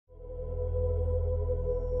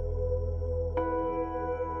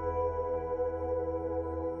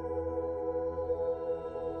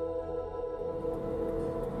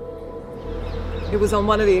It was on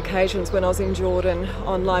one of the occasions when I was in Jordan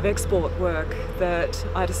on live export work that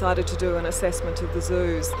I decided to do an assessment of the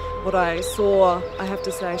zoos. What I saw, I have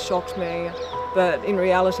to say, shocked me, but in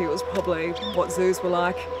reality it was probably what zoos were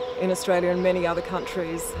like in Australia and many other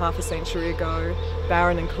countries half a century ago.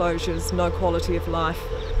 Barren enclosures, no quality of life.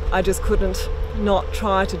 I just couldn't not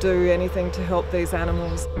try to do anything to help these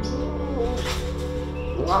animals.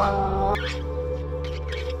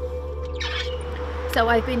 So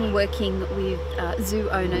I've been working with zoo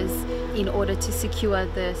owners in order to secure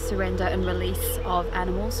the surrender and release of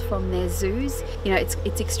animals from their zoos. You know,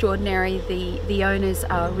 it's extraordinary. The owners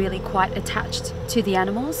are really quite attached to the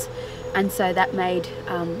animals, and so that made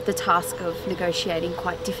the task of negotiating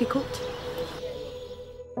quite difficult.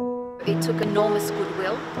 It took enormous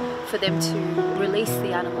goodwill for them to release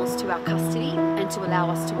the animals to our custody and to allow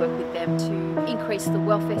us to work with them to increase the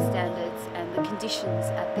welfare standards and the conditions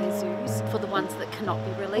at their zoos for the ones that cannot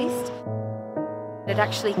be released. It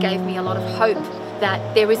actually gave me a lot of hope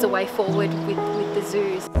that there is a way forward with the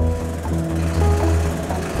zoos.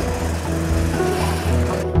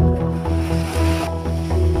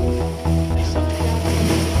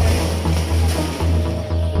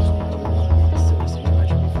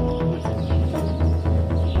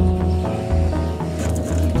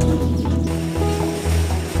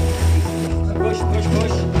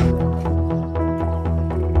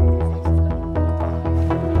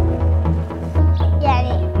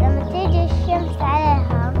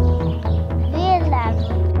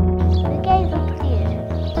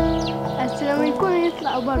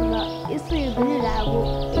 برا يصير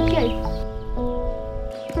بنلعبوا كيف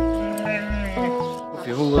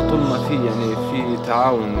هو طول ما في يعني في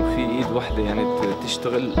تعاون وفي ايد واحدة يعني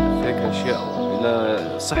تشتغل في هيك اشياء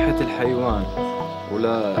لصحة الحيوان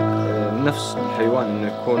ولنفس الحيوان انه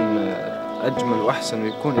يكون اجمل واحسن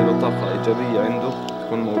ويكون له طاقة ايجابية عنده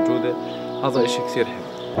تكون موجودة. هذا اشي كثير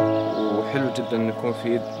حلو وحلو جدا انه يكون في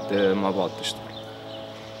ايد مع بعض تشتغل.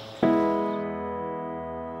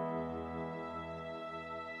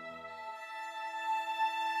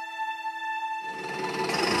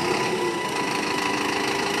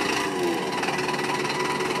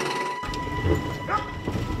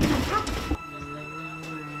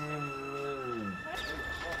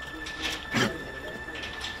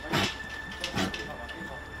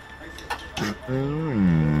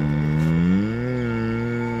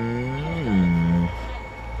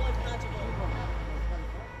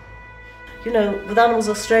 You know, with Animals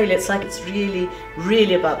Australia, it's like it's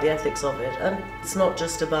really about the ethics of it, and it's not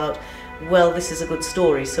just about, well, this is a good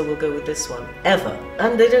story, so we'll go with this one, ever.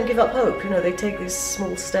 And they don't give up hope, you know, they take these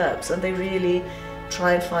small steps and they really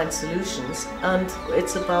try and find solutions, and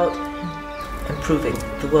it's about improving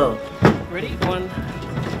the world. Ready? One.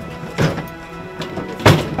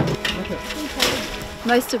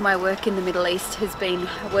 Most of my work in the Middle East has been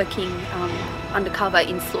working undercover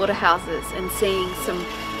in slaughterhouses and seeing some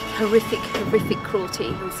horrific cruelty,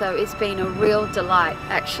 and so it's been a real delight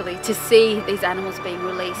actually to see these animals being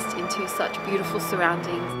released into such beautiful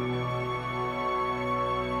surroundings.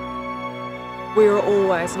 We are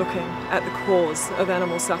always looking at the cause of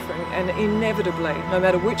animal suffering, and inevitably, no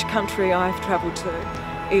matter which country I've travelled to,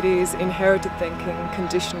 it is inherited thinking,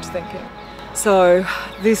 conditioned thinking. So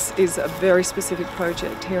this is a very specific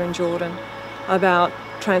project here in Jordan about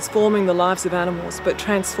transforming the lives of animals, but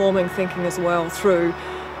transforming thinking as well through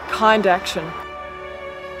kind action.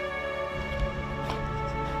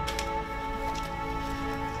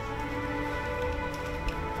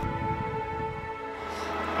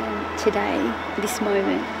 And today, this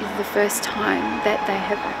moment is the first time that they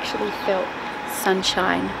have actually felt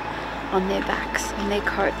sunshine on their backs, on their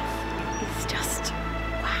coats. It's just,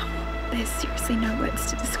 wow. There's seriously no words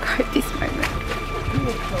to describe this moment.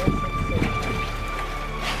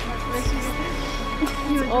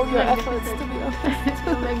 all your efforts, to be honest.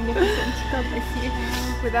 So magnificent. God bless you.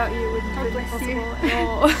 Without you, it wouldn't have been possible at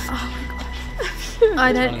all. Oh my God.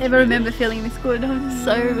 I don't ever remember feeling this good. I'm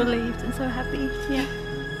so relieved and so happy. Yeah,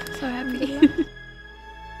 so happy.